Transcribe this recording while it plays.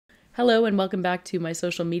Hello and welcome back to my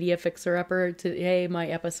social media fixer-upper. Today my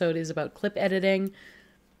episode is about clip editing.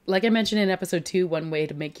 Like I mentioned in episode 2, one way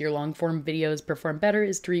to make your long-form videos perform better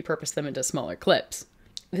is to repurpose them into smaller clips.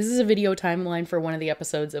 This is a video timeline for one of the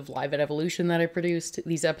episodes of Live at Evolution that I produced.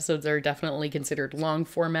 These episodes are definitely considered long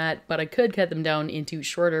format, but I could cut them down into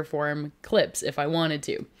shorter form clips if I wanted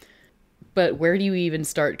to. But where do you even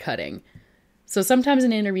start cutting? So sometimes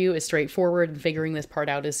an interview is straightforward and figuring this part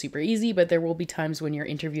out is super easy, but there will be times when your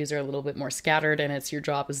interviews are a little bit more scattered and it's your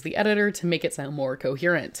job as the editor to make it sound more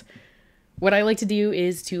coherent. What I like to do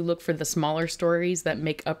is to look for the smaller stories that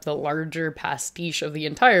make up the larger pastiche of the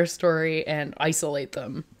entire story and isolate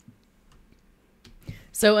them.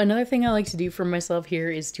 So another thing I like to do for myself here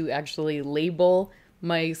is to actually label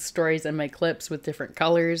my stories and my clips with different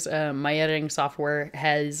colors. My editing software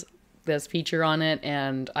has this feature on it,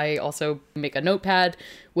 and I also make a notepad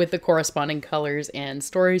with the corresponding colors and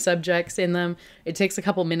story subjects in them. It takes a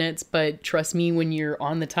couple minutes, but trust me, when you're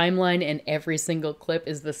on the timeline and every single clip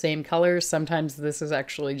is the same color, sometimes this is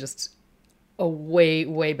actually just a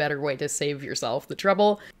way better way to save yourself the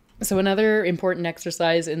trouble. So another important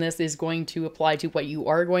exercise in this is going to apply to what you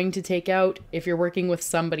are going to take out. If you're working with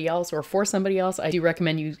somebody else or for somebody else, I do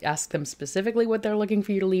recommend you ask them specifically what they're looking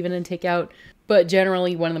for you to leave in and take out. But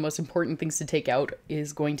generally, one of the most important things to take out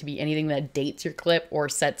is going to be anything that dates your clip or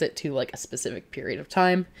sets it to like a specific period of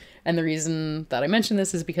time. And the reason that I mention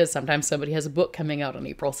this is because sometimes somebody has a book coming out on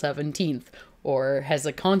April 17th or has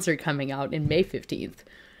a concert coming out in May 15th.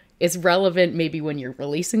 It's relevant maybe when you're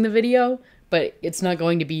releasing the video, but it's not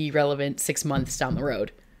going to be relevant 6 months down the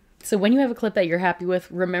road. So when you have a clip that you're happy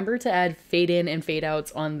with, remember to add fade in and fade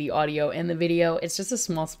outs on the audio and the video. It's just a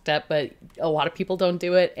small step, but a lot of people don't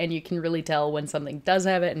do it, and you can really tell when something does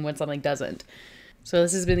have it and when something doesn't. So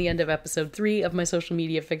this has been the end of episode 3 of my social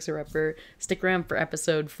media fixer-upper. Stick around for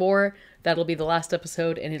episode 4. That'll be the last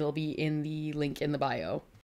episode, and it'll be in the link in the bio.